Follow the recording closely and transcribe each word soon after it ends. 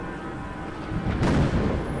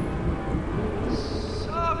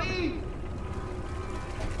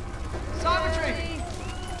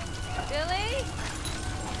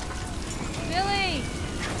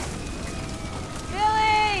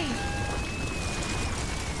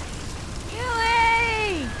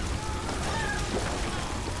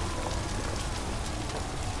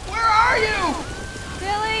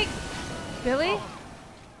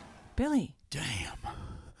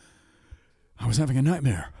was having a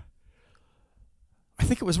nightmare. I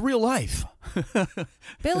think it was real life.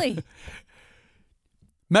 Billy.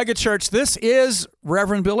 Mega Church, this is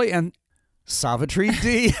Reverend Billy and Savitri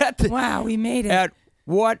D. Wow, we made it. At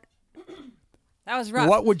what? That was rough.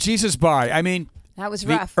 What would Jesus buy? I mean, that was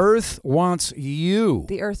rough. The earth wants you.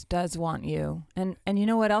 The earth does want you. And you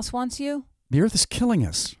know what else wants you? The earth is killing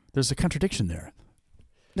us. There's a contradiction there.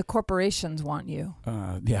 The corporations want you.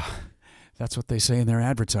 Yeah. That's what they say in their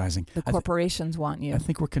advertising. The corporations want you. I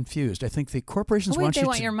think we're confused. I think the corporations want you they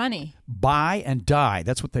want to your money. Buy and die.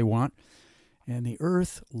 That's what they want. And the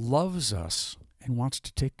earth loves us and wants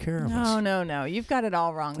to take care of us. No. You've got it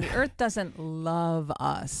all wrong. The earth doesn't love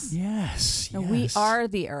us. Yes. We are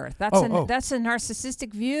the earth. That's a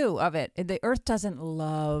narcissistic view of it. The earth doesn't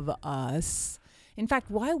love us. In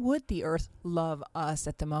fact, why would the earth love us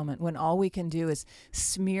at the moment when all we can do is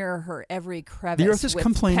smear her every crevice the earth is with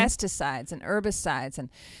complaining. Pesticides and herbicides and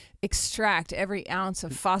extract every ounce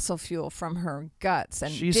of fossil fuel from her guts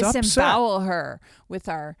and disembowel her with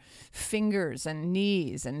our fingers and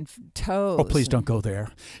knees and toes. Oh, please don't go there.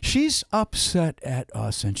 She's upset at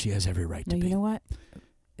us, and she has every right to be. You know what?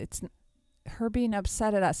 It's her being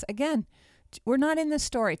upset at us. Again, we're not in this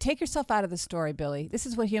story. Take yourself out of the story, Billy. This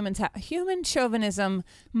is what humans have. Human chauvinism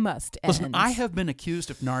must end. Listen, I have been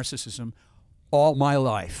accused of narcissism all my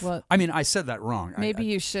life. Well, I mean, I said that wrong. Maybe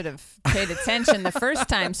you should have paid attention the first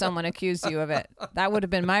time someone accused you of it. That would have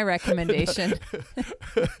been my recommendation.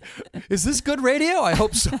 Is this good radio? I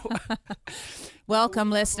hope so.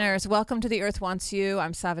 Welcome, listeners. Welcome to The Earth Wants You.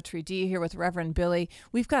 I'm Savitri D here with Reverend Billy.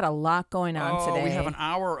 We've got a lot going on today. We have an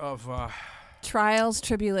hour of... trials,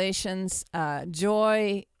 tribulations,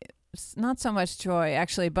 joy, not so much joy,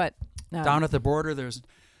 actually, but... down at the border,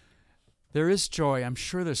 there is joy. I'm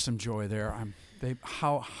sure there's some joy there.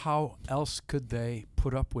 How else could they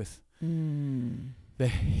put up with the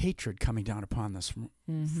hatred coming down upon us,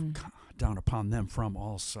 down upon them from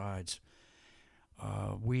all sides?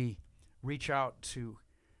 We reach out to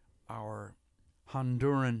our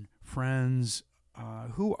Honduran friends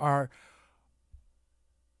who are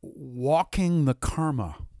walking the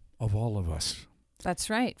karma of all of us. That's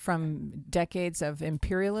right. From decades of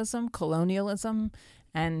imperialism, colonialism,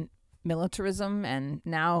 and militarism, and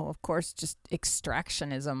now, of course, just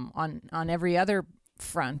extractionism on every other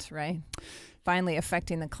front, right? Finally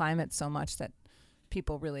affecting the climate so much that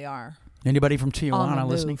people really are. Anybody from Tijuana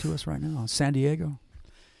listening to us right now? San Diego?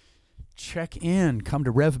 Check in. Come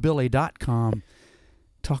to revbilly.com.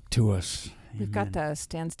 Talk to us. We've got the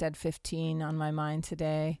Stansted 15 on my mind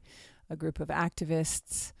today. A group of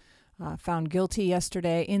activists found guilty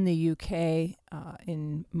yesterday in the UK.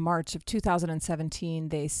 In March of 2017,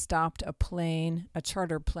 they stopped a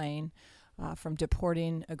charter plane, from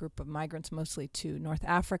deporting a group of migrants, mostly to North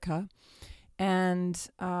Africa. And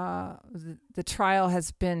the trial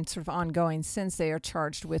has been sort of ongoing since. They are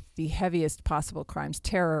charged with the heaviest possible crimes,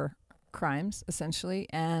 terror crimes, essentially.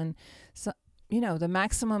 And so, the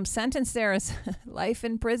maximum sentence there is life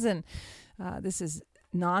in prison. This is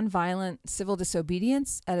nonviolent civil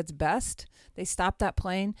disobedience at its best. They stopped that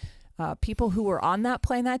plane. People who were on that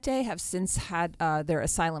plane that day have since had their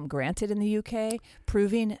asylum granted in the UK,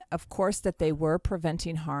 proving, of course, that they were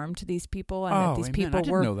preventing harm to these people. And that these people I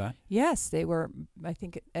didn't know that. Yes, they were, I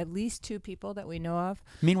think, at least 2 people that we know of.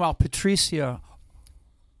 Meanwhile, Patricia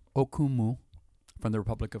Okoumou from the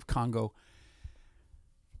Republic of Congo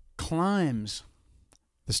climbs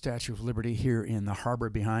the Statue of Liberty here in the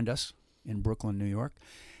harbor behind us in Brooklyn, New York.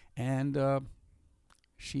 And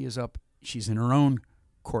she's in her own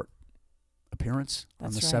court appearance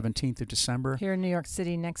on the 17th of December. Here in New York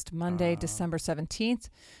City next Monday, December 17th.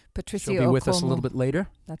 Patricia Okoumou. She'll be with us a little bit later.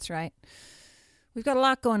 That's right. We've got a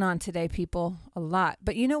lot going on today, people. A lot.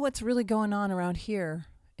 But you know what's really going on around here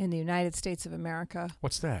in the United States of America?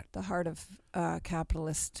 What's that? The heart of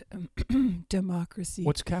capitalist democracy.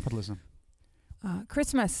 What's capitalism?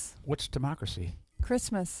 Christmas. What's democracy?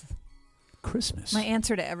 Christmas. Christmas. My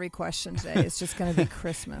answer to every question today is just going to be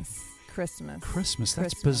Christmas. Christmas. Christmas.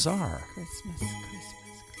 That's bizarre. Christmas.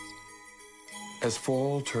 As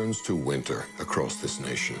fall turns to winter across this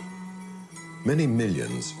nation, many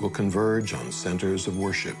millions will converge on centers of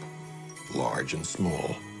worship, large and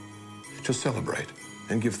small, to celebrate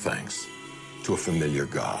and give thanks to a familiar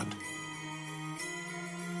God.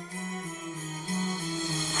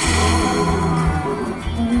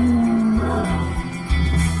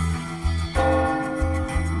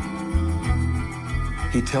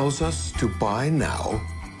 He tells us to buy now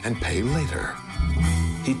and pay later.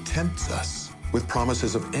 He tempts us with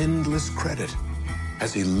promises of endless credit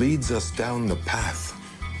as he leads us down the path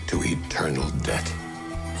to eternal debt.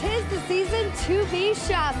 'tis the season to be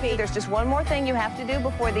shopping. There's just one more thing you have to do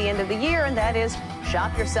before the end of the year, and that is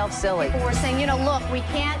shop yourself silly. People were saying, look, we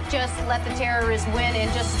can't just let the terrorists win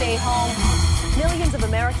and just stay home. Millions of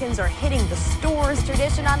Americans are hitting the stores.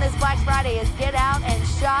 Tradition on this Black Friday is get out and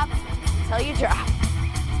shop till you drop.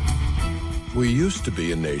 We used to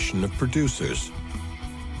be a nation of producers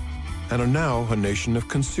and are now a nation of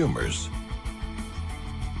consumers.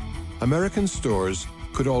 American stores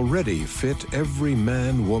could already fit every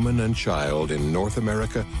man, woman, and child in North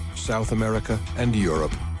America, South America, and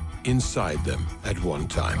Europe inside them at one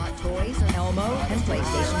time. Hot toys, Elmo, and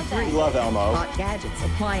PlayStation 3. We love Elmo. Hot gadgets,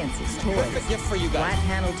 appliances, toys. Perfect gift for you guys. Flat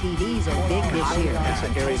panel TVs are big this year.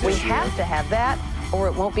 We have to have that, or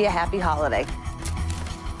it won't be a happy holiday.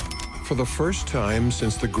 For the first time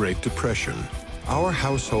since the Great Depression, our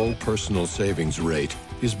household personal savings rate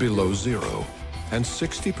is below zero, and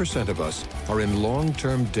 60% of us are in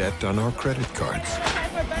long-term debt on our credit cards.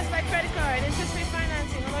 For Best Buy credit card, interest-free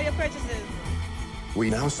financing on all your purchases. We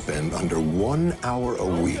now spend under 1 hour a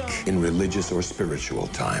week in religious or spiritual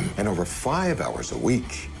time, and over 5 hours a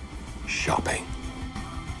week shopping.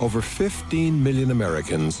 Over 15 million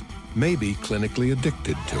Americans may be clinically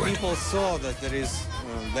addicted to it. People saw that there is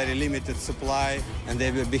very limited supply, and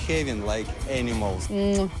they were behaving like animals.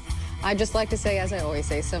 I'd just like to say, as I always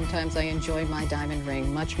say, sometimes I enjoy my diamond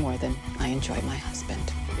ring much more than I enjoy my husband.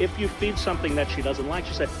 If you feed something that she doesn't like,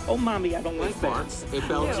 she said, "Oh, Mommy, I don't like that."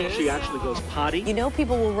 She actually goes potty.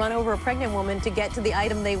 People will run over a pregnant woman to get to the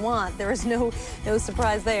item they want. There is no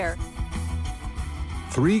surprise there.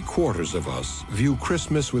 3/4 of us view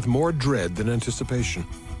Christmas with more dread than anticipation.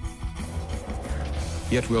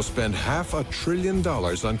 Yet we'll spend $500 billion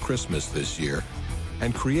on Christmas this year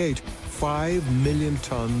and create 5 million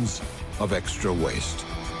tons of extra waste.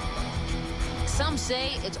 Some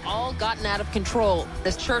say it's all gotten out of control.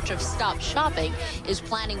 The Church of Stop Shopping is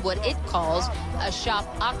planning what it calls a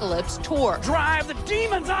Shopocalypse tour. Drive the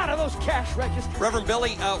demons out of those cash registers. Reverend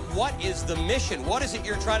Billy, what is the mission? What is it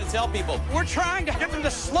you're trying to tell people? We're trying to get them to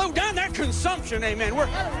slow down their consumption, amen. We're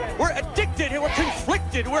addicted, we're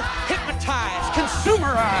conflicted, we're hypnotized,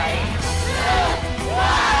 consumerized.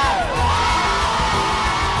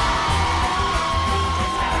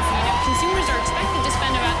 Consumers are expected to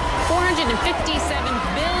spend about $457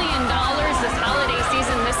 billion this holiday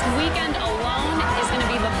season. This weekend alone is going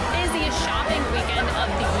to be the busiest shopping weekend of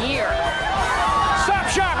the year. Stop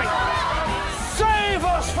shopping! Save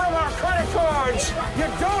us from our credit cards! You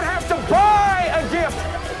don't have to buy a gift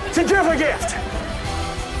to give a gift.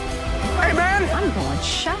 Amen? I'm going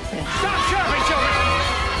shopping. Stop shopping, children!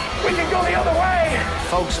 We can go the other way!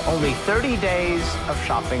 Folks, only 30 days of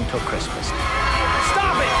shopping till Christmas.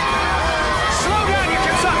 Stop it! Slow down your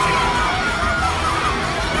consumption!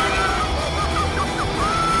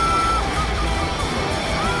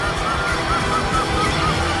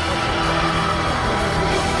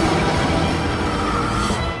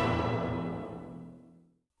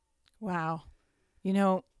 Wow.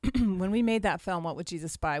 When we made that film, What Would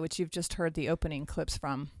Jesus Buy, which you've just heard the opening clips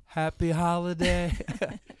from. Happy holiday.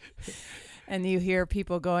 And you hear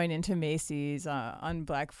people going into Macy's on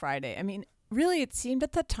Black Friday. I mean, really, it seemed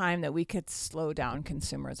at the time that we could slow down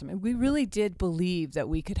consumerism. And we really did believe that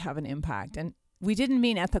we could have an impact. And we didn't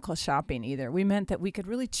mean ethical shopping either. We meant that we could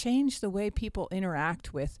really change the way people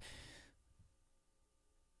interact with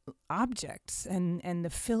objects and the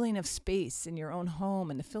filling of space in your own home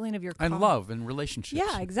and the filling of your car. And love and relationships.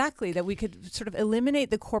 Yeah, exactly. That we could sort of eliminate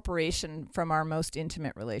the corporation from our most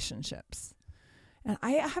intimate relationships. And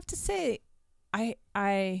I have to say,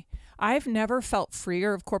 I've never felt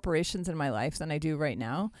freer of corporations in my life than I do right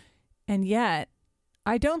now. And yet,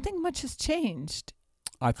 I don't think much has changed.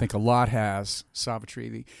 I think a lot has,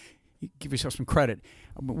 Savitri. You give yourself some credit.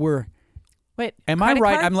 Wait, am I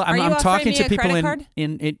right? Card? I'm talking to people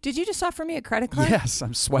in. Did you just offer me a credit card? Yes,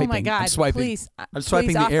 I'm swiping. Oh my God! I'm swiping. Please, I'm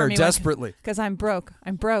swiping the air desperately because I'm broke.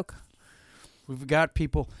 We've got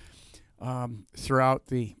people throughout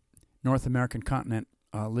the North American continent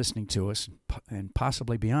listening to us, and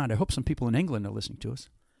possibly beyond. I hope some people in England are listening to us.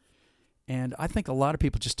 And I think a lot of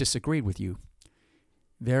people just disagreed with you.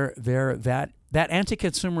 That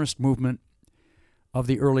anti-consumerist movement of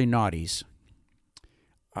the early noughties.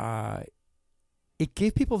 It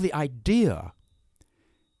gave people the idea,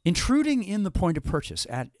 intruding in the point of purchase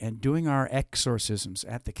and doing our exorcisms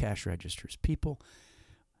at the cash registers. People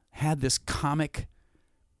had this comic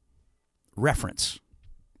reference,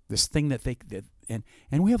 this thing that and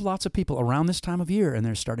we have lots of people around this time of year, and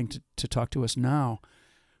they're starting to talk to us now,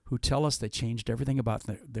 who tell us they changed everything about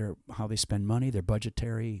their how they spend money, their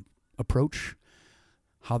budgetary approach,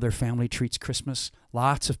 how their family treats Christmas.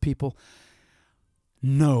 Lots of people.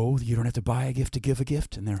 No, you don't have to buy a gift to give a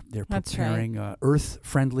gift, and they're preparing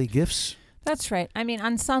earth-friendly gifts. That's right. I mean,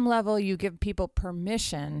 on some level, you give people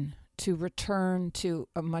permission to return to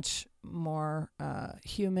a much more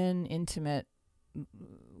human, intimate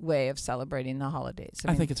way of celebrating the holidays.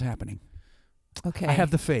 I think it's happening. Okay. I have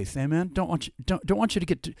the faith. Amen. Don't want you to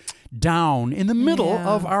get down in the middle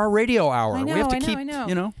of our radio hour. I know, we have to keep, I know.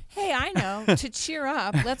 you know. Hey, I know. To cheer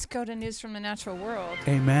up, let's go to News from the Natural World.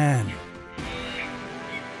 Amen.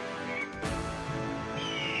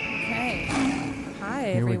 Okay. Hi,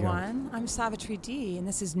 everyone. I'm Savitri D, and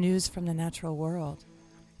this is News from the Natural World.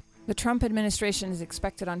 The Trump administration is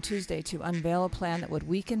expected on Tuesday to unveil a plan that would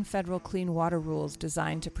weaken federal clean water rules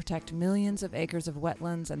designed to protect millions of acres of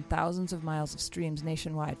wetlands and thousands of miles of streams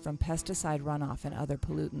nationwide from pesticide runoff and other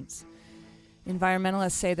pollutants.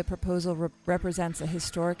 Environmentalists say the proposal represents a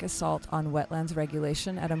historic assault on wetlands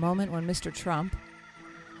regulation at a moment when Mr. Trump...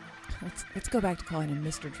 Let's go back to calling him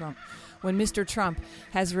Mr. Trump. When Mr. Trump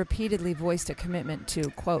has repeatedly voiced a commitment to,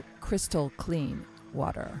 quote, crystal clean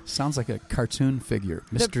water. Sounds like a cartoon figure,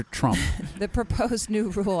 Mr. Trump. The proposed new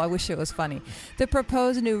rule, I wish it was funny. The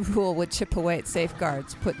proposed new rule would chip away at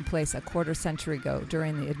safeguards put in place a quarter century ago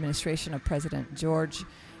during the administration of President George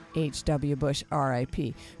H.W. Bush,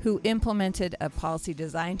 R.I.P., who implemented a policy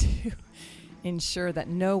designed to ensure that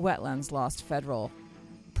no wetlands lost federal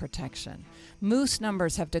protection. Moose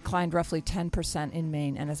numbers have declined roughly 10% in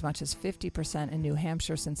Maine and as much as 50% in New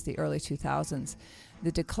Hampshire since the early 2000s.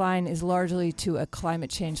 The decline is largely to a climate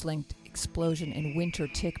change-linked explosion in winter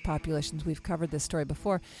tick populations. We've covered this story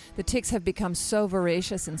before. The ticks have become so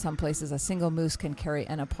voracious in some places a single moose can carry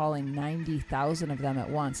an appalling 90,000 of them at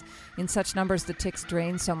once. In such numbers, the ticks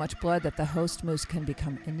drain so much blood that the host moose can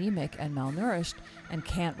become anemic and malnourished and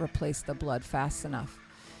can't replace the blood fast enough.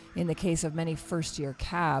 In the case of many first-year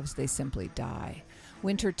calves, they simply die.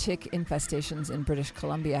 Winter tick infestations in British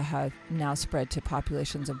Columbia have now spread to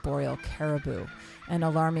populations of boreal caribou, an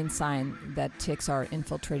alarming sign that ticks are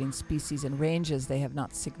infiltrating species in ranges they have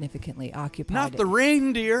not significantly occupied. Not the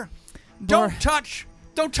reindeer. Don't touch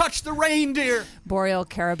the reindeer. Boreal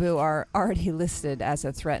caribou are already listed as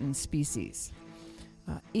a threatened species.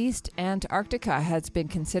 East Antarctica has been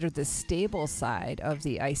considered the stable side of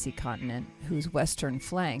the icy continent, whose western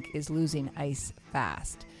flank is losing ice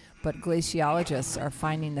fast. But glaciologists are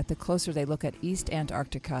finding that the closer they look at East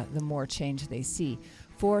Antarctica, the more change they see.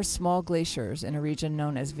 4 small glaciers in a region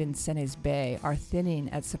known as Vincennes Bay are thinning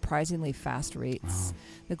at surprisingly fast rates. Wow.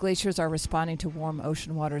 The glaciers are responding to warm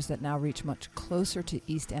ocean waters that now reach much closer to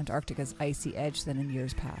East Antarctica's icy edge than in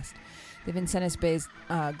years past. The Vincennes Bay's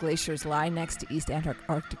glaciers lie next to East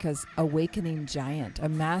Antarctica's awakening giant, a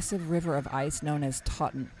massive river of ice known as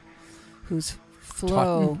Totten, whose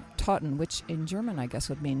flow, Totten, which in German I guess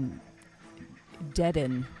would mean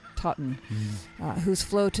deaden, Totten, whose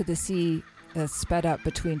flow to the sea sped up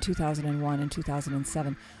between 2001 and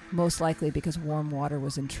 2007, most likely because warm water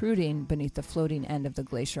was intruding beneath the floating end of the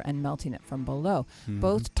glacier and melting it from below.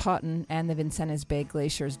 Both Totten and the Vincennes Bay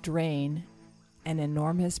glaciers drain an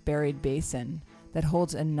enormous buried basin that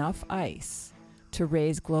holds enough ice to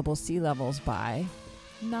raise global sea levels by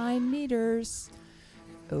 9 meters.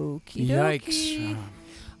 Okie dokie.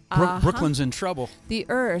 Yikes. Brooklyn's in trouble. The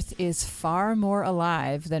Earth is far more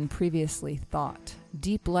alive than previously thought.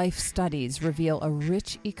 Deep life studies reveal a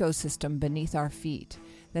rich ecosystem beneath our feet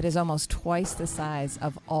that is almost twice the size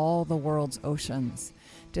of all the world's oceans.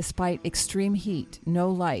 Despite extreme heat, no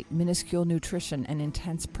light, minuscule nutrition, and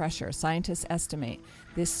intense pressure, scientists estimate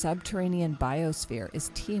this subterranean biosphere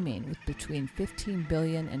is teeming with between 15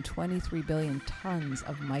 billion and 23 billion tons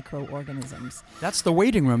of microorganisms. That's the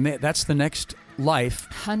waiting room. That's the next life.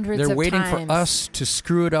 They're waiting for us to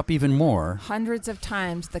screw it up even more. Hundreds of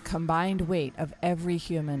times the combined weight of every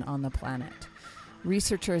human on the planet.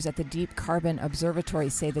 Researchers at the Deep Carbon Observatory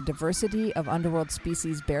say the diversity of underworld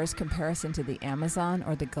species bears comparison to the Amazon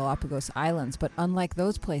or the Galapagos Islands, but unlike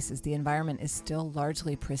those places, the environment is still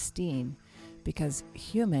largely pristine because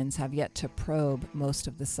humans have yet to probe most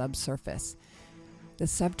of the subsurface. The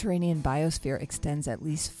subterranean biosphere extends at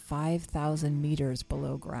least 5,000 meters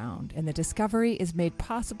below ground, and the discovery is made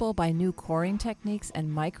possible by new coring techniques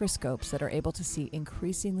and microscopes that are able to see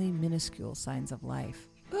increasingly minuscule signs of life.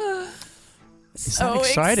 Is that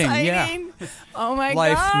exciting? Yeah. Oh my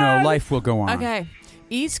God. No, life will go on. Okay.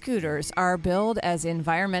 E-scooters are billed as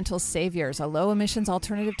environmental saviors, a low-emissions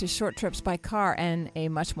alternative to short trips by car and a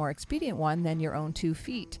much more expedient one than your own 2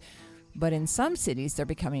 feet. But in some cities, they're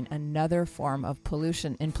becoming another form of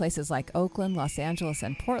pollution. In places like Oakland, Los Angeles,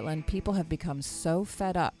 and Portland, people have become so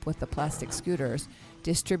fed up with the plastic scooters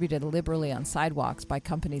distributed liberally on sidewalks by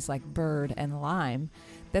companies like Bird and Lime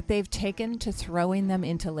that they've taken to throwing them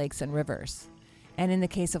into lakes and rivers. And in the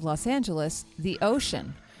case of Los Angeles, the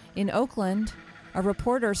ocean. In Oakland, a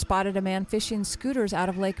reporter spotted a man fishing scooters out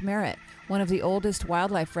of Lake Merritt, one of the oldest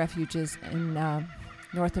wildlife refuges in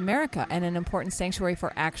North America and an important sanctuary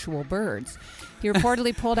for actual birds. He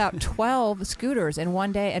reportedly pulled out 12 scooters in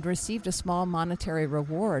one day and received a small monetary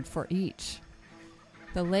reward for each.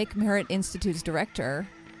 The Lake Merritt Institute's director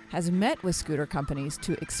has met with scooter companies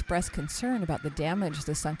to express concern about the damage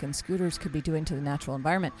the sunken scooters could be doing to the natural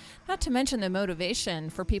environment, not to mention the motivation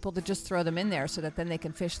for people to just throw them in there so that then they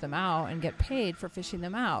can fish them out and get paid for fishing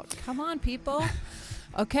them out. Come on, people.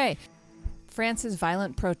 Okay. France's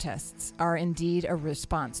violent protests are indeed a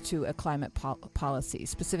response to a climate policy,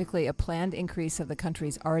 specifically a planned increase of the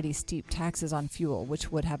country's already steep taxes on fuel,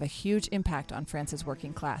 which would have a huge impact on France's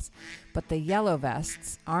working class. But the Yellow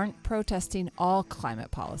Vests aren't protesting all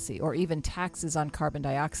climate policy or even taxes on carbon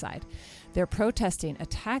dioxide. They're protesting a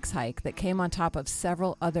tax hike that came on top of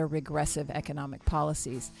several other regressive economic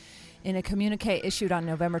policies. In a communique issued on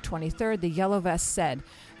November 23rd, the Yellow Vests said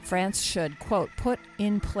France should, quote, put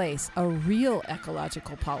in place a real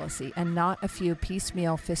ecological policy and not a few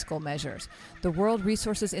piecemeal fiscal measures. The World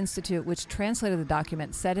Resources Institute, which translated the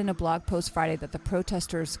document, said in a blog post Friday that the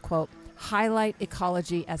protesters, quote, highlight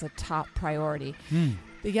ecology as a top priority.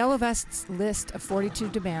 The Yellow Vests' list of 42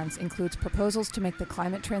 demands includes proposals to make the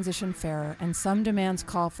climate transition fairer, and some demands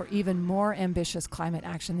call for even more ambitious climate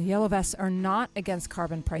action. The Yellow Vests are not against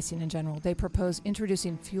carbon pricing in general. They propose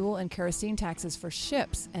introducing fuel and kerosene taxes for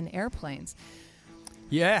ships and airplanes.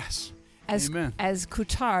 Yes. Amen. As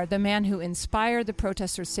Coutard, the man who inspired the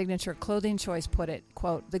protesters' signature clothing choice, put it,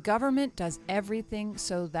 quote, the government does everything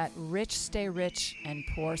so that rich stay rich and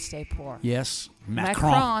poor stay poor. Yes.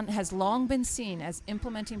 Macron has long been seen as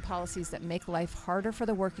implementing policies that make life harder for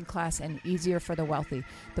the working class and easier for the wealthy.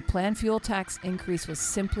 The planned fuel tax increase was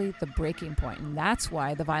simply the breaking point, and that's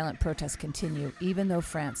why the violent protests continue, even though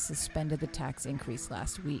France suspended the tax increase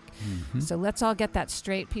last week. Mm-hmm. So let's all get that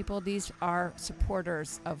straight, people. These are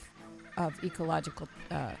supporters of ecological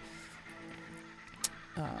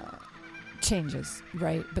changes,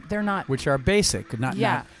 right? But they're not, which are basic, not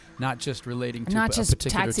just relating to not a just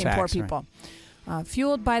particular taxing tax, poor people. Right.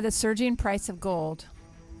 Fueled by the surging price of gold,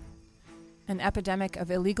 an epidemic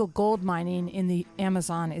of illegal gold mining in the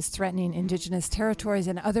Amazon is threatening indigenous territories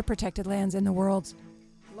and other protected lands in the world's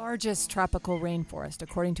largest tropical rainforest,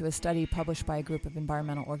 according to a study published by a group of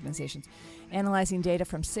environmental organizations. Analyzing data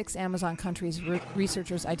from 6 Amazon countries,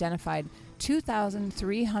 researchers identified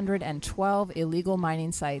 2,312 illegal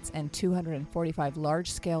mining sites and 245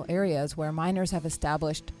 large-scale areas where miners have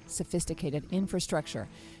established sophisticated infrastructure,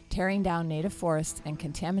 tearing down native forests and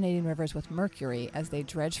contaminating rivers with mercury as they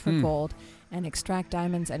dredge for gold and extract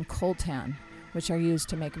diamonds and coltan, which are used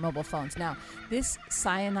to make mobile phones. Now, this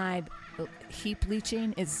cyanide heap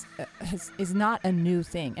leaching is not a new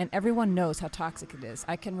thing, and everyone knows how toxic it is.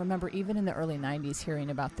 I can remember even in the early 90s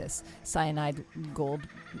hearing about this cyanide gold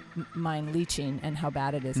mine leaching and how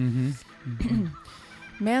bad it is. Mm-hmm. Mm-hmm.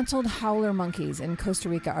 Mantled howler monkeys in Costa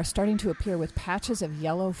Rica are starting to appear with patches of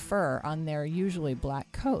yellow fur on their usually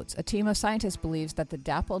black coats. A team of scientists believes that the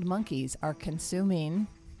dappled monkeys are consuming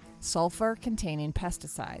sulfur-containing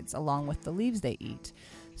pesticides along with the leaves they eat.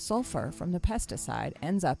 Sulfur from the pesticide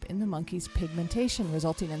ends up in the monkeys' pigmentation,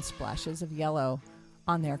 resulting in splashes of yellow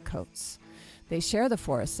on their coats. They share the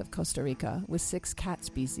forests of Costa Rica with 6 cat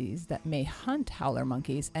species that may hunt howler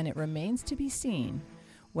monkeys, and it remains to be seen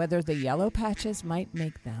whether the yellow patches might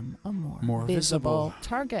make them a more visible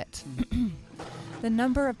target. The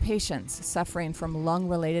number of patients suffering from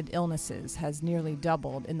lung-related illnesses has nearly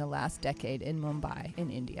doubled in the last decade in Mumbai, in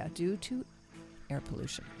India, due to air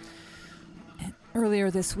pollution.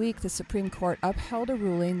 Earlier this week, the Supreme Court upheld a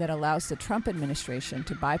ruling that allows the Trump administration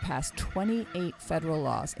to bypass 28 federal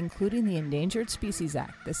laws, including the Endangered Species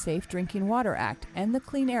Act, the Safe Drinking Water Act, and the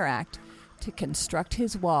Clean Air Act, to construct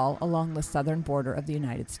his wall along the southern border of the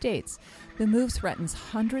United States. The move threatens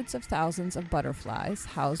hundreds of thousands of butterflies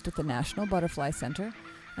housed at the National Butterfly Center,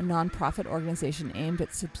 a nonprofit organization aimed at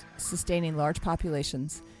sustaining large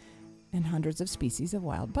populations and hundreds of species of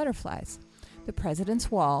wild butterflies. The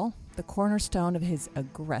president's wall, the cornerstone of his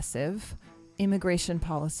aggressive immigration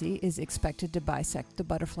policy, is expected to bisect the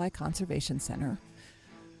Butterfly Conservation Center,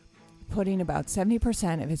 putting about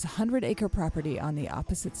 70% of his 100-acre property on the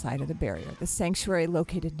opposite side of the barrier. The sanctuary,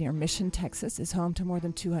 located near Mission, Texas, is home to more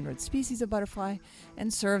than 200 species of butterfly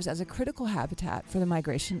and serves as a critical habitat for the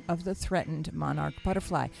migration of the threatened monarch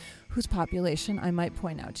butterfly, whose population, I might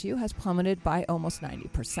point out to you, has plummeted by almost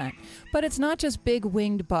 90%. But it's not just big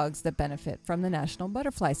winged bugs that benefit from the National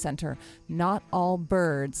Butterfly Center. Not all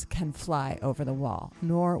birds can fly over the wall,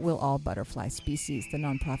 nor will all butterfly species, the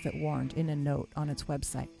nonprofit warned in a note on its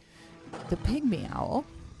website. The pygmy owl,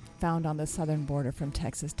 found on the southern border from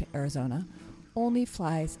Texas to Arizona, only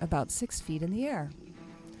flies about 6 feet in the air.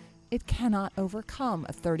 It cannot overcome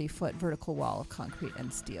a 30-foot vertical wall of concrete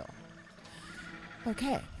and steel.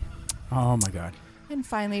 Okay. Oh, my God. And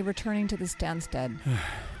finally, returning to the Stansted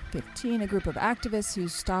 15, a group of activists who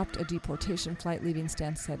stopped a deportation flight leaving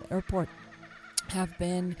Stansted Airport have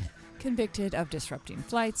been convicted of disrupting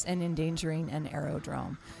flights and endangering an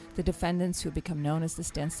aerodrome. The defendants, who have become known as the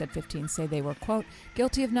Stansted 15, say they were, quote,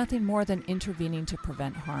 guilty of nothing more than intervening to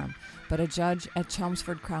prevent harm. But a judge at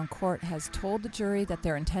Chelmsford Crown Court has told the jury that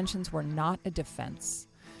their intentions were not a defense.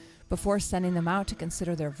 Before sending them out to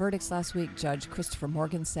consider their verdicts last week, Judge Christopher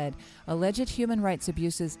Morgan said, alleged human rights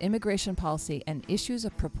abuses, immigration policy, and issues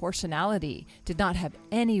of proportionality did not have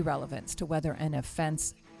any relevance to whether an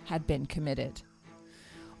offense had been committed.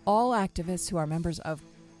 All activists who are members of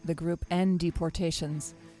the group End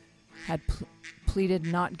Deportations had pleaded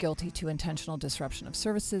not guilty to intentional disruption of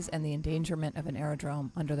services and the endangerment of an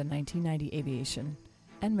aerodrome under the 1990 Aviation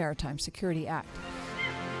and Maritime Security Act.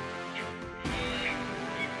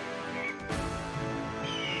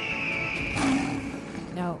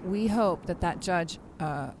 Now, we hope that judge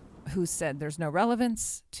who said there's no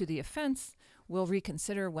relevance to the offense will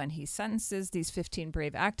reconsider when he sentences these 15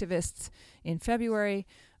 brave activists in February.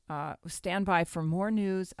 Stand by for more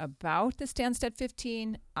news about the Stansted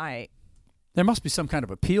 15. There must be some kind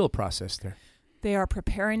of appeal process there. They are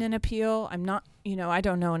preparing an appeal. I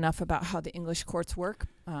don't know enough about how the English courts work.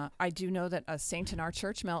 I do know that a saint in our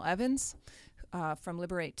church, Mel Evans, from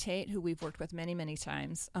Liberate Tate, who we've worked with many, many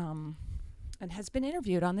times, and has been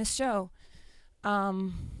interviewed on this show,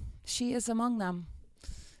 she is among them.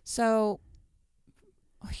 So,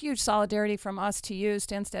 huge solidarity from us to you,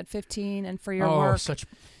 Stansted 15, and for your work.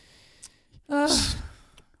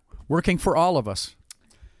 Working for all of us.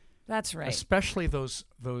 That's right. Especially those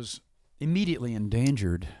immediately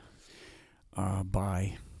endangered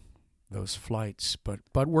by those flights,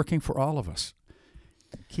 but working for all of us.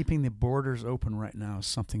 Keeping the borders open right now is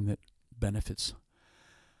something that benefits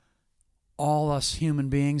all us human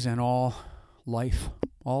beings and all life.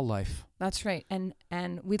 That's right. And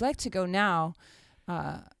we'd like to go now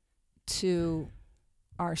to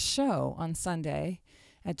our show on Sunday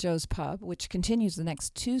at Joe's Pub, which continues the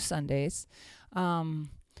next 2 Sundays.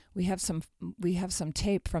 We have some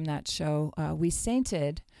tape from that show. We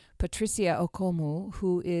sainted Patricia Okoumou,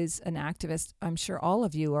 who is an activist I'm sure all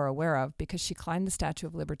of you are aware of because she climbed the Statue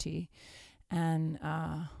of Liberty. And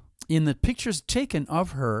in the pictures taken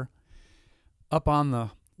of her up on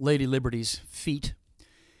the Lady Liberty's feet,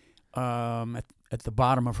 at the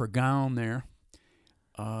bottom of her gown there,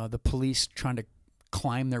 the police trying to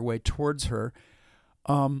climb their way towards her,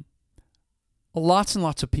 lots and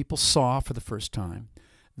lots of people saw for the first time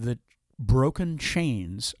the broken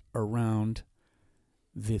chains around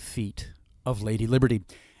the feet of Lady Liberty.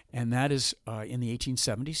 And that is in the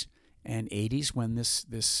 1870s and 80s when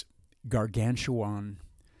this gargantuan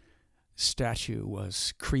statue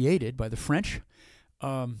was created by the French.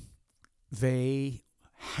 They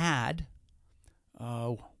had,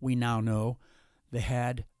 we now know, they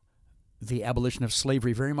had the abolition of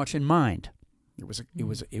slavery very much in mind. It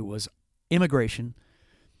was immigration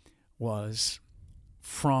was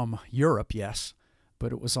from Europe, yes,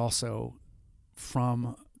 but it was also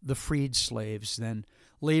from the freed slaves then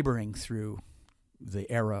laboring through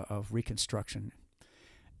the era of Reconstruction,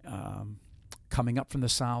 coming up from the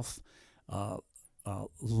South,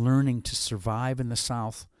 learning to survive in the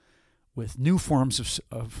South with new forms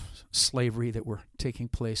of slavery that were taking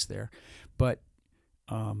place there. But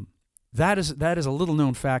that is a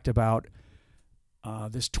little-known fact about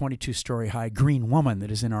this 22-story high green woman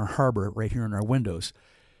that is in our harbor right here in our windows.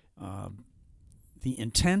 The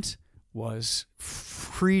intent was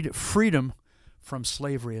freedom from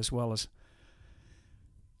slavery as well as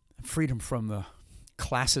freedom from the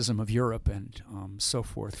classism of Europe and so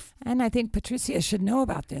forth. And I think Patricia should know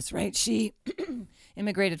about this, right? She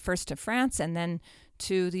immigrated first to France and then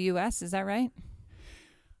to the U.S., is that right?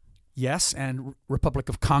 Yes, and Republic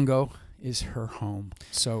of Congo is her home.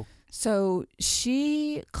 So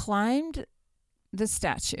she climbed the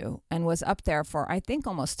statue and was up there for, I think,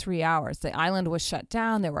 almost 3 hours. The island was shut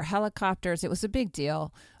down. There were helicopters. It was a big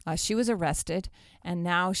deal. She was arrested, and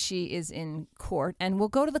now she is in court. And we'll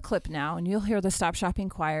go to the clip now, and you'll hear the Stop Shopping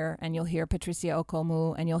Choir, and you'll hear Patricia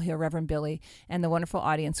Okoumou, and you'll hear Reverend Billy, and the wonderful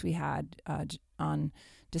audience we had on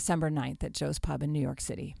December 9th at Joe's Pub in New York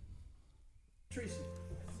City. Patricia,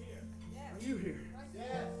 are you here?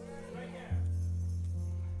 Yes, right here.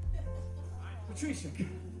 Patricia,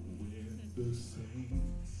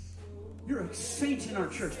 you're a saint in our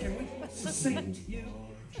church. Can we saint you?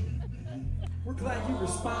 We're glad you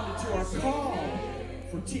responded to our call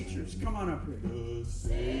for teachers. Come on up here.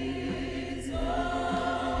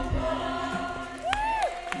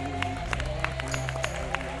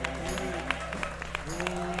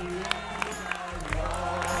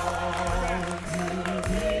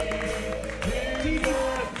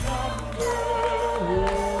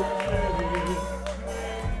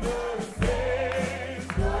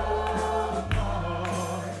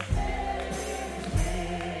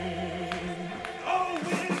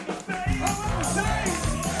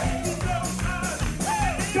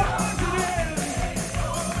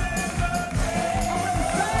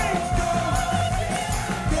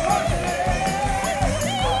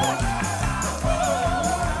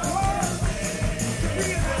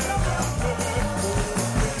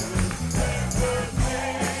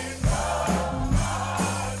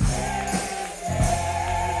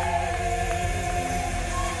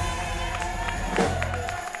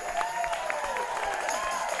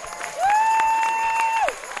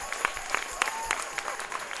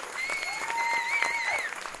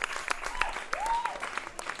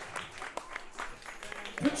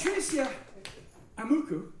 Patricia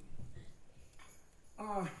Okoumou.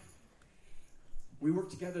 We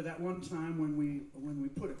worked together that one time when we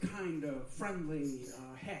put a kind of friendly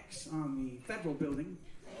hex on the federal building,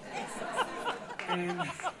 and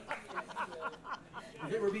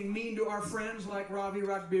they were being mean to our friends like Ravi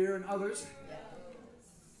Ragbir and others,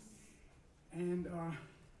 and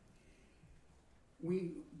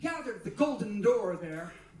we gathered at the Golden Door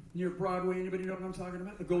there near Broadway. Anybody know what I'm talking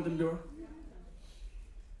about? The Golden Door.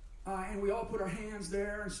 And we all put our hands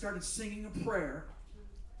there and started singing a prayer.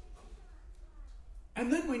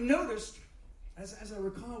 And then we noticed, as I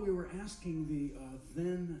recall, we were asking the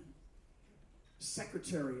then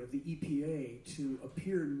secretary of the EPA to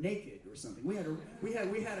appear naked or something. We had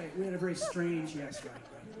a very strange, yes, right.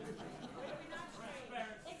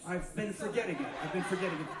 I've been forgetting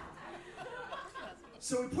it.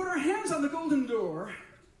 So we put our hands on the Golden Door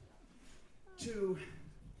to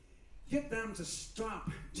get them to stop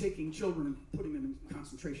taking children and putting them in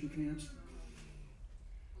concentration camps.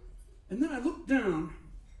 And then I looked down,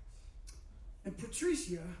 and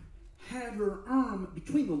Patricia had her arm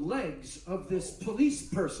between the legs of this police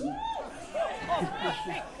person.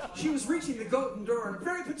 She was reaching the Golden Door in a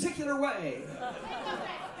very particular way.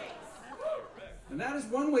 And that is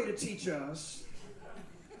one way to teach us.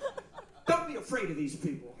 Don't be afraid of these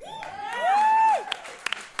people.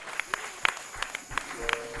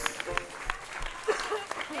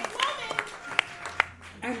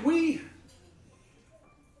 And we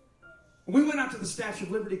went out to the Statue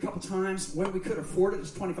of Liberty a couple times when we could afford it.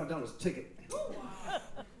 It's $25 a ticket.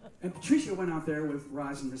 And Patricia went out there with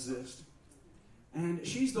Rise and Resist. And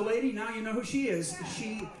she's the lady, now you know who she is.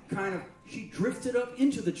 She drifted up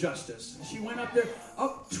into the justice. She went up there,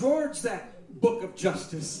 up towards that book of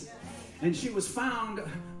justice. And she was found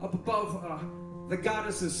up above the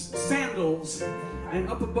goddess's sandals and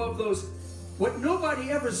up above those, what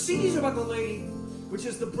nobody ever sees about the lady, which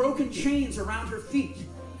is the broken chains around her feet.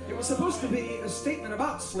 It was supposed to be a statement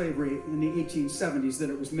about slavery in the 1870s that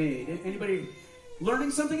it was made. Anybody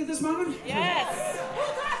learning something at this moment? Yes.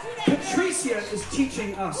 Patricia is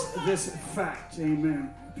teaching us this fact.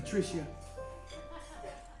 Amen. Patricia,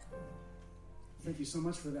 thank you so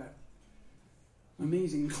much for that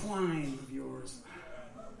amazing climb of yours.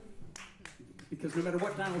 Because no matter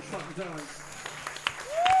what Donald Trump does,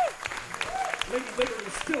 Lady Liberty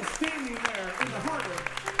is still standing there in the harbor.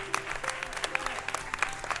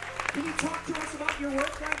 Can you talk to us about your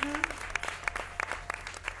work right now?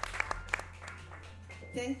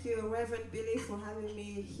 Thank you, Reverend Billy, for having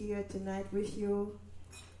me here tonight with you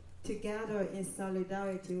to gather in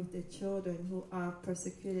solidarity with the children who are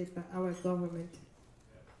persecuted by our government.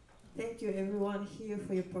 Thank you, everyone here,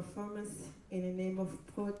 for your performance in the name of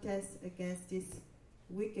protest against this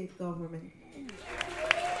wicked government.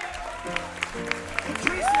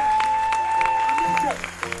 Patricia!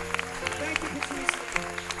 Thank you, Patricia.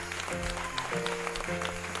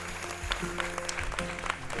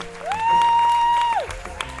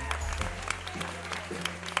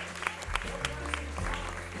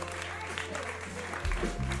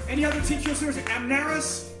 teachers, there's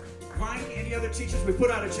Amneris, Vine, any other teachers. We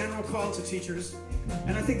put out a general call to teachers.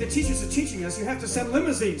 And I think the teachers are teaching us you have to send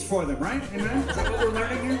limousines for them, right? Amen? Is that what we're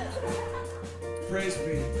learning here? Praise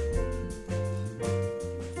be.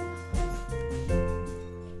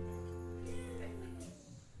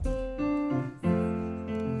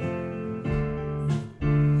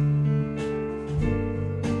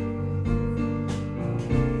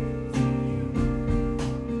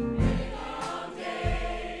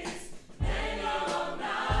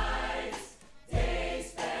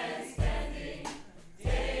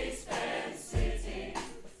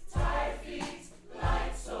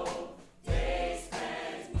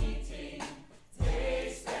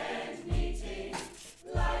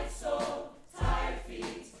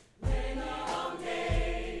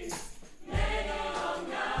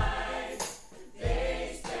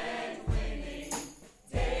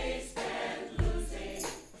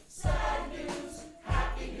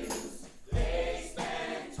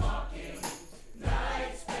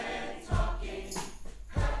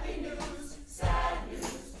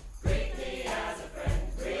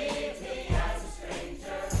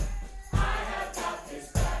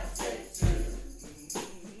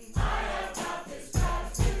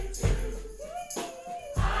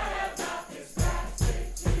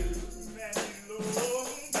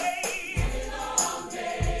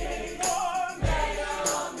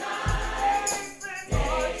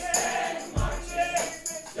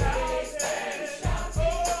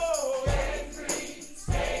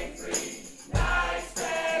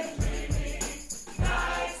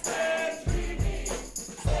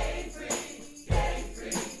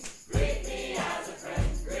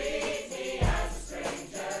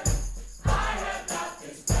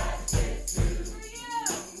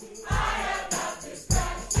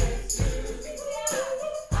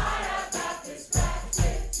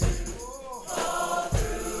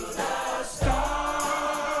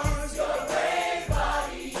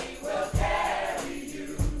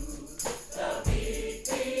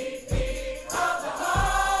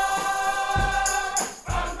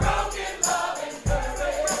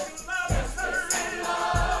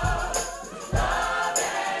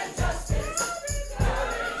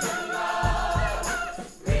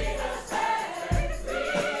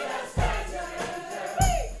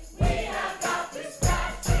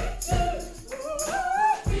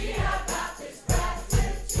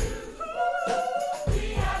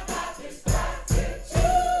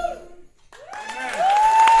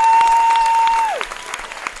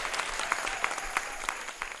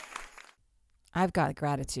 I've got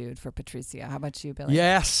gratitude for Patricia. How about you, Billy?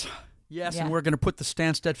 Yes. Yeah. And we're going to put the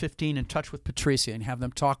Stansted 15 in touch with Patricia and have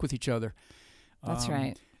them talk with each other. That's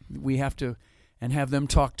right. We have to, and have them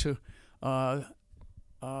talk to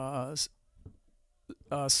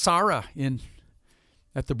Sarah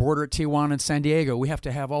at the border at Tijuana and San Diego. We have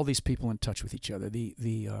to have all these people in touch with each other.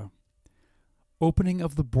 The opening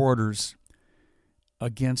of the borders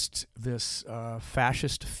against this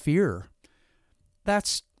fascist fear,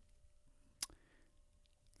 that's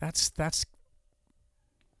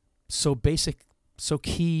so basic, so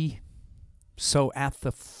key, so at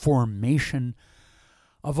the formation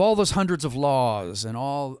of all those hundreds of laws and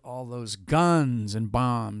all those guns and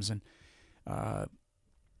bombs, and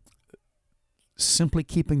simply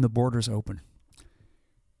keeping the borders open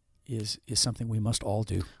is something we must all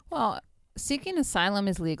do. Well, seeking asylum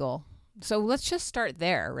is legal. So let's just start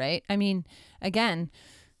there, right? I mean, again,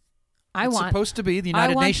 It's supposed to be. The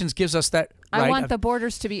United Nations gives us that right. I want the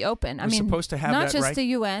borders to be open. We're supposed to have not that just right. the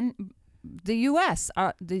UN, the U.S.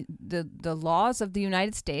 The laws of the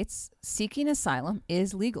United States, seeking asylum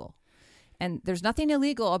is legal, and there's nothing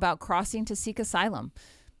illegal about crossing to seek asylum.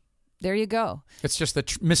 There you go. It's just that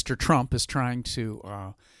Mr. Trump is trying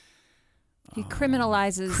to he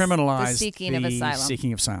criminalizes the seeking of asylum.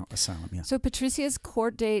 Seeking of asylum. Yeah. So Patricia's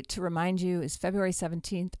court date, to remind you, is February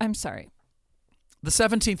 17th. I'm sorry. The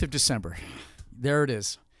 17th of December. There it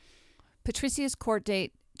is. Patricia's court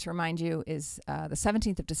date, to remind you, is the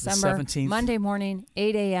 17th of December. The 17th. Monday morning,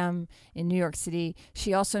 8 a.m. in New York City.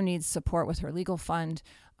 She also needs support with her legal fund.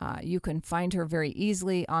 You can find her very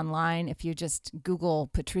easily online if you just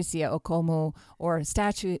Google Patricia Okoumou or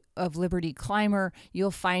Statue of Liberty climber.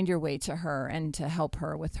 You'll find your way to her and to help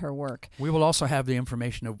her with her work. We will also have the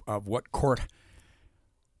information of what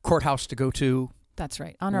courthouse to go to. That's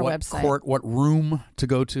right, on our website. What room to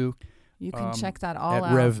go to. You can check that all at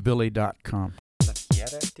out. revbilly.com.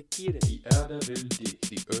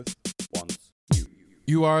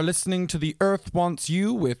 You are listening to The Earth Wants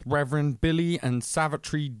You with Reverend Billy and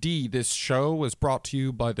Savitri D. This show was brought to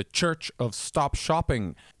you by the Church of Stop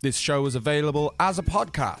Shopping. This show is available as a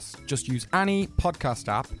podcast. Just use any podcast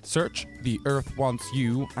app, search The Earth Wants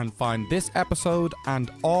You, and find this episode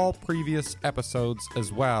and all previous episodes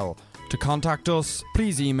as well. To contact us,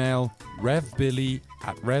 please email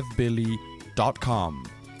revbilly@revbilly.com.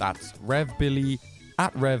 That's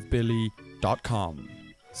revbilly@revbilly.com.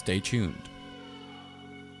 Stay tuned.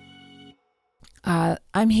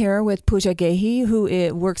 I'm here with Pooja Heji,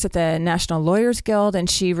 who works at the National Lawyers Guild, and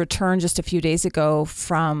she returned just a few days ago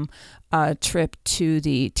from a trip to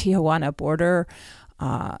the Tijuana border.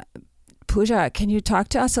 Pooja, can you talk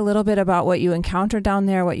to us a little bit about what you encountered down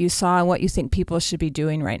there, what you saw, and what you think people should be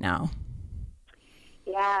doing right now?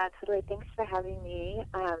 Yeah, totally. Thanks for having me.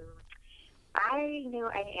 I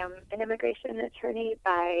am an immigration attorney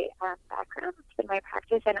by background in my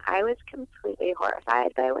practice, and I was completely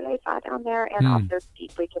horrified by what I saw down there and also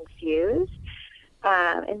deeply confused.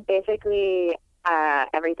 And basically,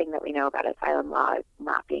 everything that we know about asylum law is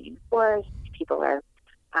not being enforced. People in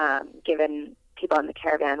the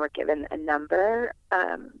caravan were given a number,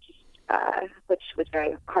 which was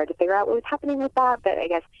very hard to figure out what was happening with that, but I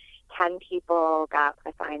guess 10 people got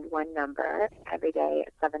assigned one number every day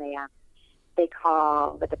at 7 a.m. They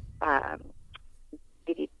call the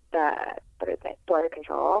border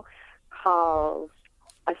control calls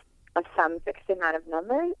some fixed amount of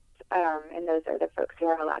numbers, and those are the folks who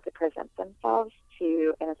are allowed to present themselves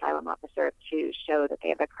to an asylum officer to show that they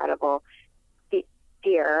have a credible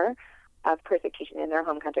fear of persecution in their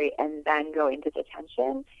home country, and then go into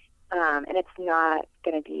detention. And it's not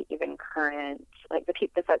going to be even current. Like the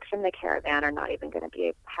folks from the caravan are not even going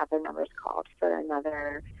to have their numbers called for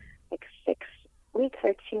another 6 weeks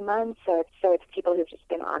or 2 months. So it's people who've just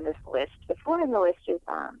been on this list before, and the list is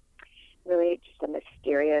really just a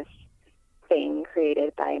mysterious thing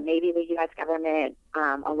created by maybe the U.S. government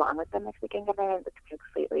along with the Mexican government. It's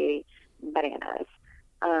completely bananas.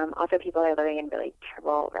 Also, people are living in really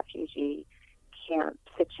terrible refugee camp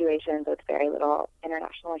situations with very little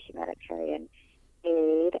international humanitarian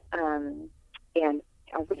aid and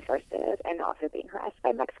resources, and also being harassed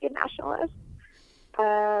by Mexican nationalists.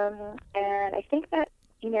 And I think that,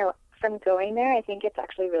 from going there, I think it's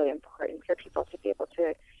actually really important for people to be able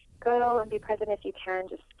to go and be present if you can,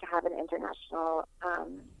 just to have an international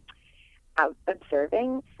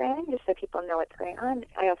observing friend, just so people know what's going on.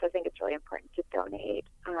 I also think it's really important to donate.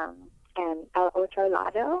 And El Otro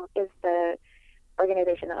Lado is the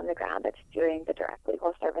organization on the ground that's doing the direct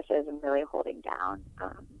legal services and really holding down,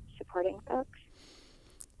 supporting folks.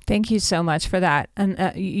 Thank you so much for that. And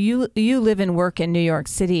you live and work in New York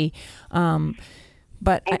City,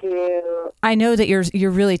 but I do. I know that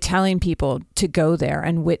you're really telling people to go there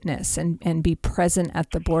and witness and be present at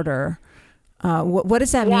the border. What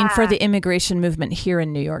does that mean for the immigration movement here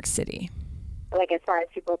in New York City? Like as far as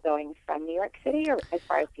people going from New York City, or as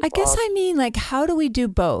far as people... I guess I mean, like, how do we do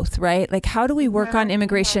both, right? Like, how do we work on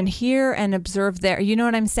immigration here and observe there? You know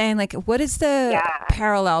what I'm saying? Like, what is the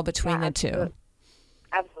parallel between the two?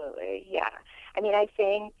 Absolutely, yeah. I mean, I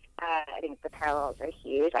think the parallels are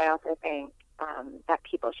huge. I also think that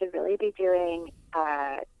people should really be doing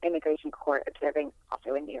immigration court observing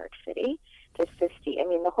also in New York City, just to see. I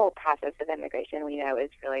mean, the whole process of immigration, we know, is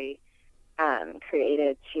really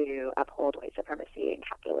created to uphold white supremacy and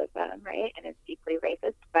capitalism, right? And it's deeply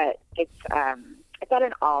racist, but it's at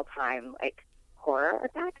an all-time horror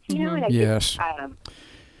effect, And I yes. think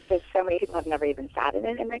there's so many people who have never even sat in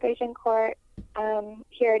an immigration court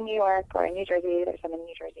here in New York or in New Jersey. There's some in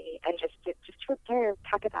New Jersey, and just to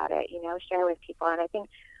talk about it, share with people. And I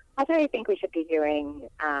think we should be doing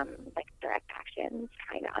direct actions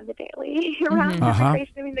kind of on the daily around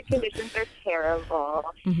immigration. I mean, the conditions are terrible.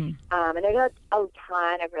 And there's a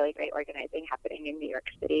ton of really great organizing happening in New York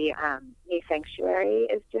City. New Sanctuary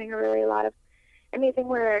is doing a really lot of amazing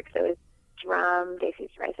work. So is Drum,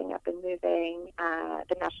 Daisy's Rising Up and Moving.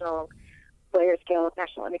 The National Lawyers Guild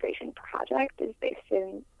National Immigration Project is based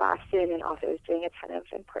in Boston and also is doing a ton of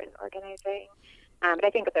important organizing. But I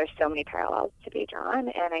think that there's so many parallels to be drawn,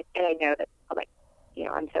 and I know that,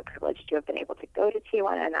 I'm so privileged to have been able to go to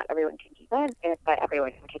Tijuana, and not everyone can do that, but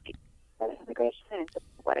everyone can do that immigration, and just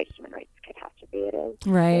what a human rights catastrophe it is.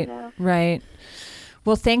 Right, right.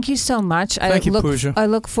 Well, thank you so much. Thank you, Pooja. I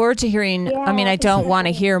look forward to hearing. Yeah, I mean, I don't want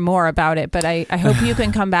to hear more about it, but I hope you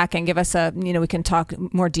can come back and give us we can talk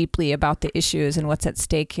more deeply about the issues and what's at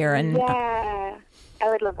stake here. And I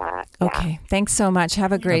would love that. Okay. Yeah. Thanks so much.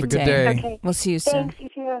 Have a great day. Okay. We'll see you soon. Thanks, you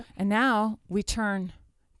too. And now we turn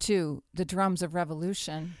to the drums of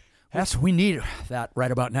revolution We need that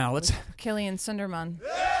right about now. Let's. Killian Sunderman.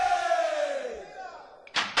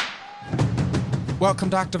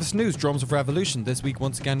 Welcome to Activist News, Drums of Revolution. This week,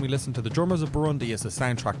 once again, we listen to the Drummers of Burundi as a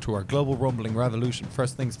soundtrack to our global rumbling revolution.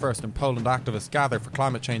 First things first, in Poland, activists gather for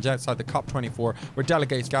climate change outside the COP24, where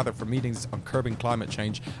delegates gather for meetings on curbing climate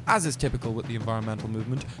change. As is typical with the environmental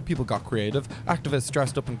movement, people got creative. Activists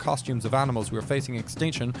dressed up in costumes of animals who are facing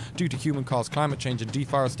extinction due to human-caused climate change and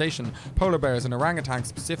deforestation. Polar bears and orangutans,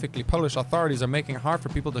 specifically, Polish authorities are making it hard for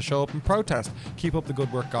people to show up and protest. Keep up the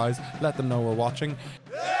good work, guys. Let them know we're watching.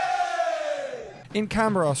 In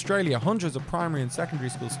Canberra, Australia, hundreds of primary and secondary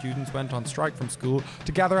school students went on strike from school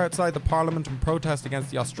to gather outside the Parliament and protest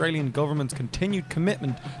against the Australian government's continued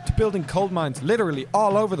commitment to building coal mines literally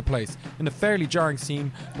all over the place, in a fairly jarring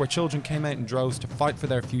scene where children came out in droves to fight for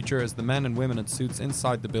their future as the men and women in suits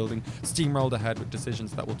inside the building steamrolled ahead with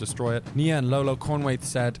decisions that will destroy it. Nia and Lolo Cornwaith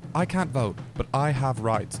said, "I can't vote, but I have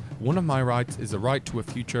rights. One of my rights is a right to a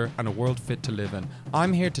future and a world fit to live in.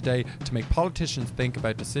 I'm here today to make politicians think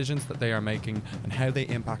about decisions that they are making and how they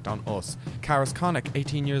impact on us." Karis Connick,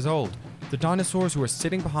 18 years old. The dinosaurs who are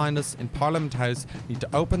sitting behind us in Parliament House need to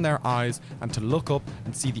open their eyes and to look up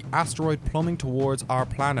and see the asteroid plumbing towards our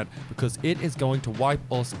planet, because it is going to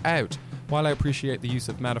wipe us out. While I appreciate the use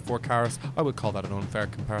of metaphor, Karis, I would call that an unfair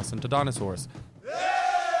comparison to dinosaurs.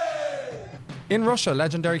 In Russia,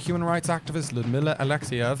 legendary human rights activist Lyudmila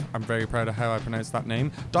Alexeyev, I'm very proud of how I pronounced that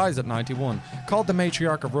name, dies at 91. Called the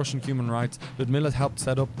matriarch of Russian human rights, Lyudmila helped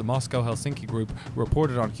set up the Moscow-Helsinki group, who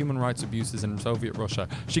reported on human rights abuses in Soviet Russia.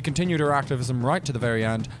 She continued her activism right to the very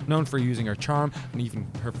end, known for using her charm and even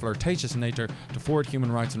her flirtatious nature to forward human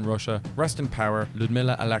rights in Russia. Rest in power,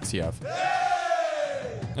 Lyudmila Alexeyev.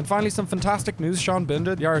 And finally, some fantastic news. Sean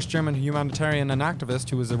Binder, the Irish-German humanitarian and activist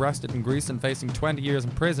who was arrested in Greece and facing 20 years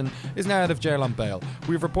in prison, is now out of jail on bail.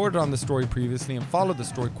 We've reported on this story previously and followed the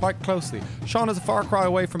story quite closely. Sean is a far cry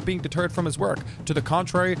away from being deterred from his work. To the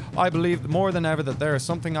contrary, I believe more than ever that there is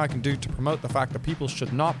something I can do to promote the fact that people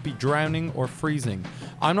should not be drowning or freezing.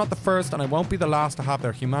 I'm not the first and I won't be the last to have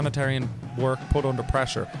their humanitarian work put under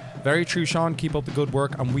pressure. Very true, Sean. Keep up the good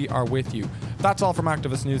work and we are with you. That's all from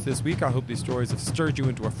Activist News this week. I hope these stories have stirred you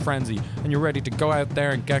into a frenzy and you're ready to go out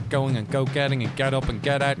there and get going and go getting and get up and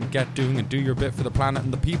get out and get doing and do your bit for the planet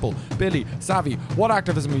and the people. Billy, Savvy, what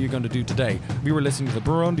activism are you going to do today? We were listening to the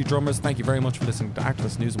Burundi Drummers. Thank you very much for listening to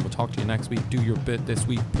Activist News and we'll talk to you next week. Do your bit this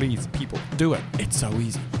week, please, people. Do it. It's so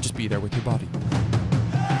easy. Just be there with your body.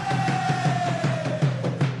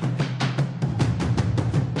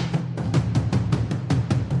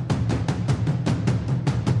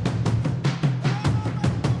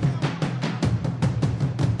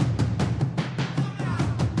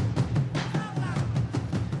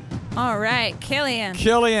 All right, Killian.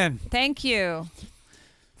 Thank you.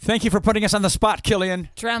 Thank you for putting us on the spot, Killian.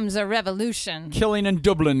 Drums of Revolution. Killian in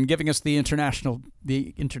Dublin, giving us the international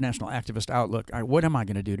activist outlook. All right, what am I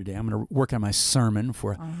going to do today? I'm going to work on my sermon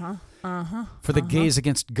for the Gays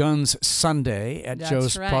Against Guns Sunday at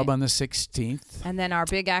Joe's Pub on the 16th. And then our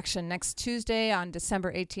big action next Tuesday on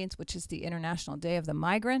December 18th, which is the International Day of the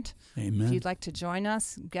Migrant. Amen. If you'd like to join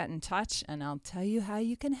us, get in touch, and I'll tell you how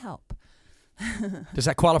you can help. Does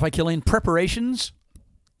that qualify, Killian? Preparations?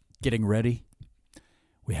 Getting ready?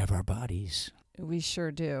 We have our bodies. We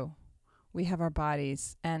sure do. We have our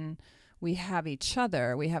bodies, and we have each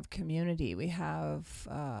other. We have community. We have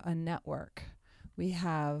a network. We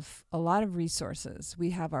have a lot of resources.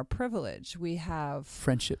 We have our privilege. We have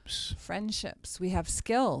friendships. We have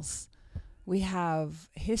skills. We have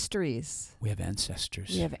histories. We have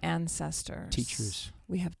ancestors. Teachers.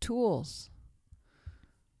 We have tools.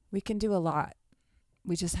 We can do a lot.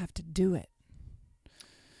 We just have to do it.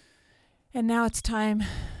 And now it's time,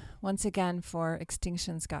 once again, for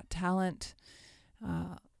Extinctions Got Talent.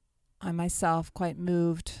 I myself quite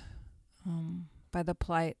moved by the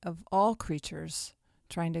plight of all creatures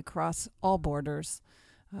trying to cross all borders.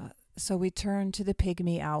 So we turn to the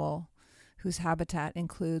pygmy owl, whose habitat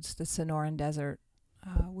includes the Sonoran Desert,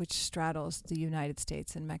 which straddles the United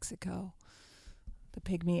States and Mexico. The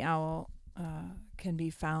pygmy owl can be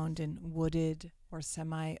found in wooded or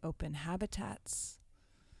semi-open habitats.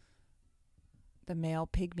 The male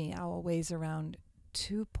pygmy owl weighs around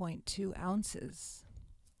 2.2 ounces.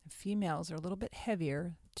 Females are a little bit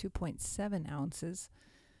heavier, 2.7 ounces.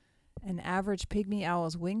 An average pygmy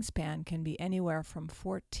owl's wingspan can be anywhere from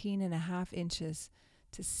 14.5 inches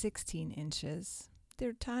to 16 inches.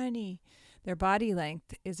 They're tiny. Their body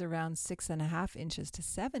length is around 6.5 inches to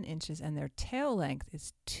 7 inches, and their tail length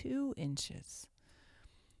is 2 inches.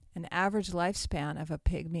 An average lifespan of a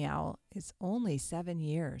pygmy owl is only 7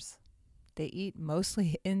 years. They eat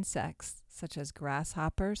mostly insects such as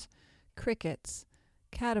grasshoppers, crickets,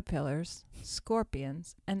 caterpillars,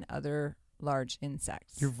 scorpions, and other large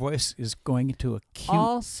insects. Your voice is going into a cute...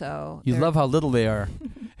 Also... You love how little they are.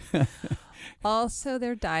 Also,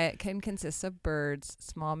 their diet can consist of birds,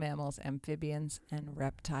 small mammals, amphibians, and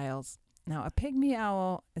reptiles. Now, a pygmy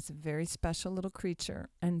owl is a very special little creature,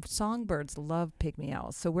 and songbirds love pygmy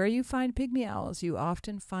owls. So where you find pygmy owls, you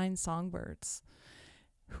often find songbirds.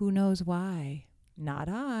 Who knows why? Not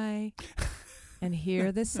I. And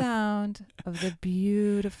hear the sound of the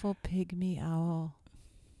beautiful pygmy owl.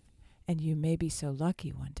 And you may be so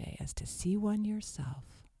lucky one day as to see one yourself.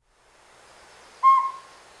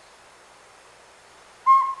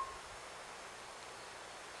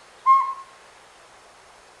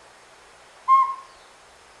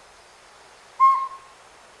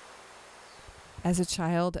 As a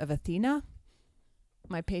child of Athena,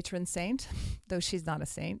 my patron saint, though she's not a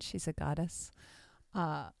saint, she's a goddess,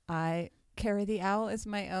 I carry the owl as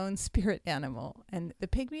my own spirit animal. And the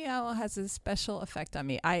pygmy owl has a special effect on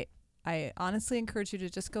me. I honestly encourage you to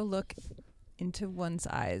just go look into one's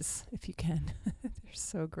eyes if you can. They're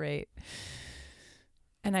so great.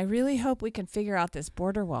 And I really hope we can figure out this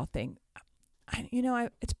border wall thing.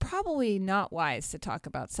 It's probably not wise to talk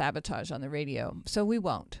about sabotage on the radio, so we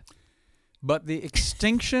won't. But the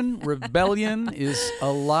Extinction Rebellion is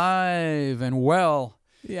alive and well.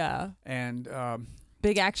 Yeah. And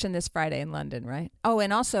big action this Friday in London, right? Oh,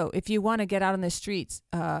 and also, if you want to get out on the streets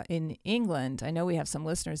in England, I know we have some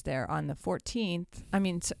listeners there on the 14th.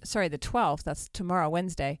 The 12th, that's tomorrow,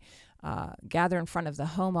 Wednesday. Gather in front of the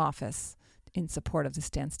Home Office in support of the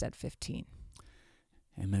Stansted 15.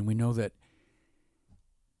 And then we know that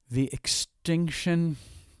the extinction...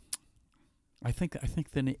 I think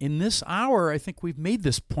that in this hour, I think we've made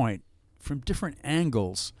this point from different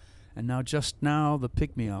angles. And now, just now, the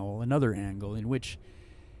pygmy owl, another angle in which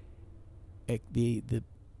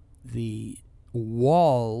the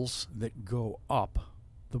walls that go up,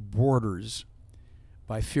 the borders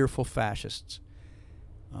by fearful fascists,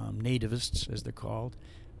 nativists as they're called,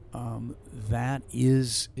 that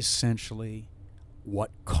is essentially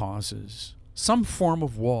what causes some form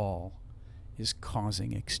of wall is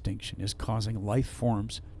causing extinction, is causing life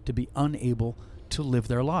forms to be unable to live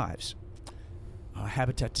their lives.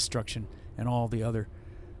 Habitat destruction and all the other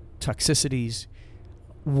toxicities,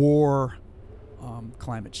 war,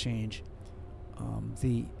 climate change,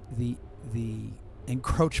 the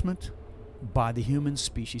encroachment by the human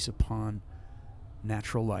species upon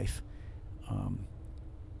natural life.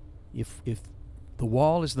 If the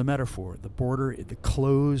wall is the metaphor, the border, the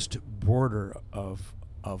closed border of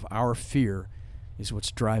our fear is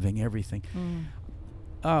what's driving everything.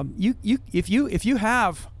 If you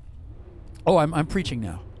have, I'm preaching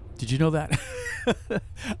now. Did you know that?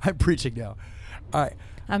 I'm preaching now.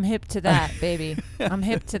 I'm hip to that, baby. I'm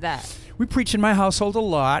hip to that. We preach in my household a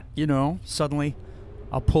lot. Suddenly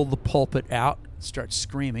I'll pull the pulpit out, and start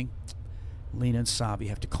screaming. Lena and Sabi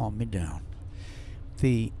have to calm me down.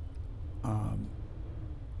 The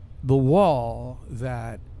wall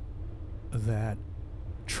that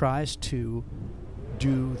tries to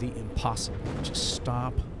do the impossible, which is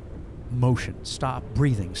stop motion, stop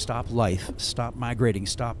breathing, stop life, stop migrating,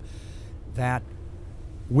 stop that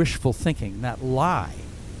wishful thinking, that lie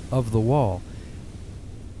of the wall.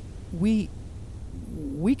 We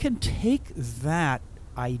can take that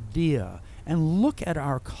idea and look at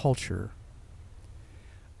our culture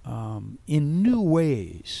in new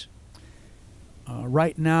ways.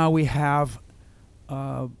 Right now we have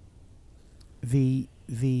the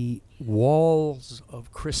walls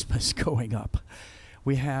of Christmas going up.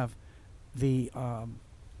 We have the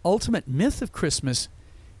ultimate myth of Christmas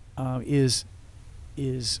is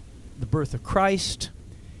the birth of Christ,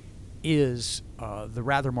 is the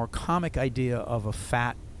rather more comic idea of a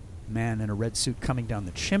fat man in a red suit coming down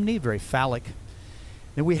the chimney, very phallic.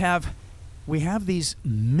 And we have these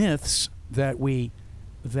myths that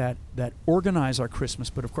organize our Christmas,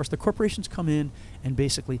 but of course the corporations come in and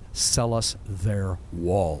basically sell us their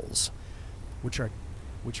walls, which are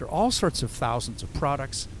all sorts of thousands of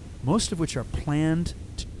products, most of which are planned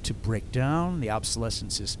to break down. The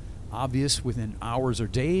obsolescence is obvious within hours or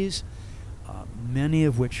days, many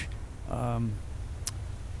of which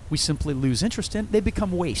we simply lose interest in. They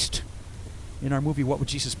become waste. In our movie What Would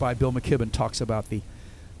Jesus Buy?, Bill McKibben talks about the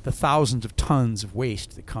thousands of tons of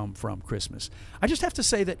waste that come from Christmas. I just have to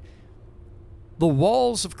say that the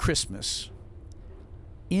walls of Christmas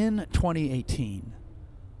in 2018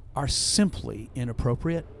 are simply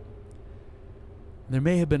inappropriate. There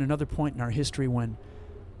may have been another point in our history when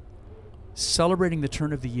celebrating the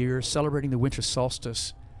turn of the year, celebrating the winter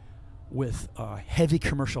solstice, with heavy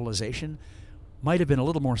commercialization might have been a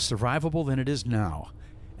little more survivable than it is now.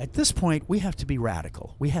 At this point, we have to be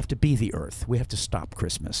radical. We have to be the earth. We have to stop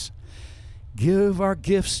Christmas. Give our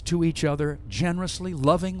gifts to each other generously,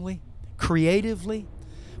 lovingly, creatively,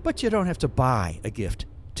 but you don't have to buy a gift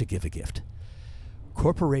to give a gift.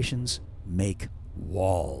 Corporations make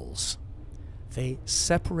walls. They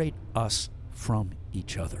separate us from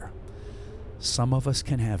each other. Some of us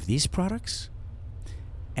can have these products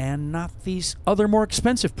and not these other more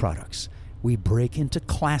expensive products. We break into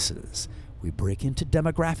classes. We break into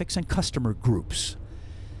demographics and customer groups.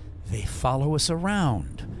 They follow us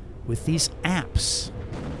around with these apps.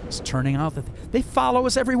 It's turning out that they follow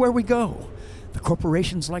us everywhere we go. The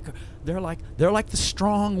corporations they're like the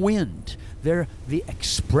strong wind. They're the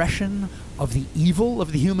expression of the evil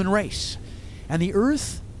of the human race. And the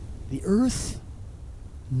earth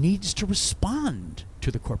needs to respond to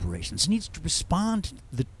the corporations, needs to respond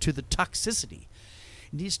to the toxicity,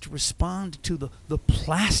 needs to respond to the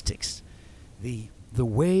plastics, the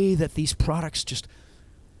way that these products just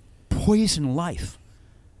poison life.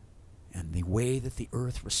 And the way that the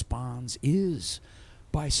earth responds is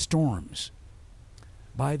by storms,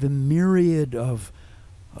 by the myriad of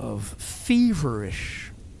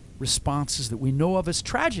feverish responses that we know of as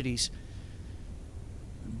tragedies,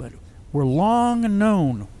 but was long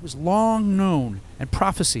known and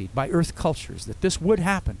prophesied by earth cultures that this would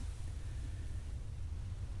happen.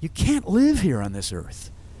 You can't live here on this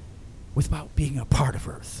earth without being a part of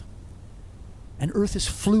earth. And earth is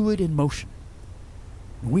fluid in motion.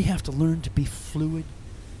 And we have to learn to be fluid,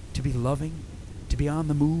 to be loving, to be on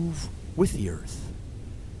the move with the earth.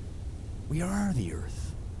 We are the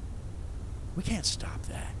earth. We can't stop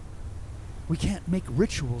that. We can't make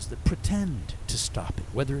rituals that pretend to stop it,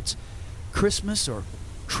 whether it's Christmas or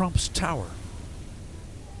Trump's tower.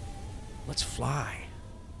 Let's fly.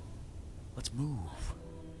 Let's move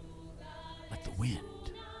like the wind.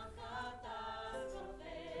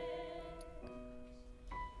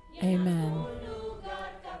 Amen.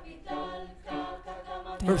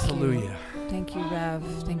 Hallelujah. Thank you, Rev.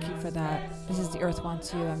 Thank you for that. This is The Earth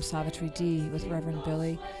Wants You. I'm Savitri D with Reverend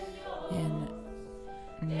Billy in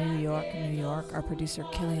New York. Our producer,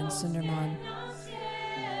 Killian Sunderman.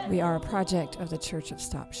 We are a project of the Church of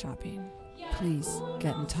Stop Shopping. Please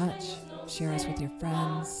get in touch. Share us with your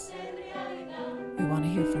friends. We want to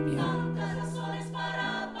hear from you.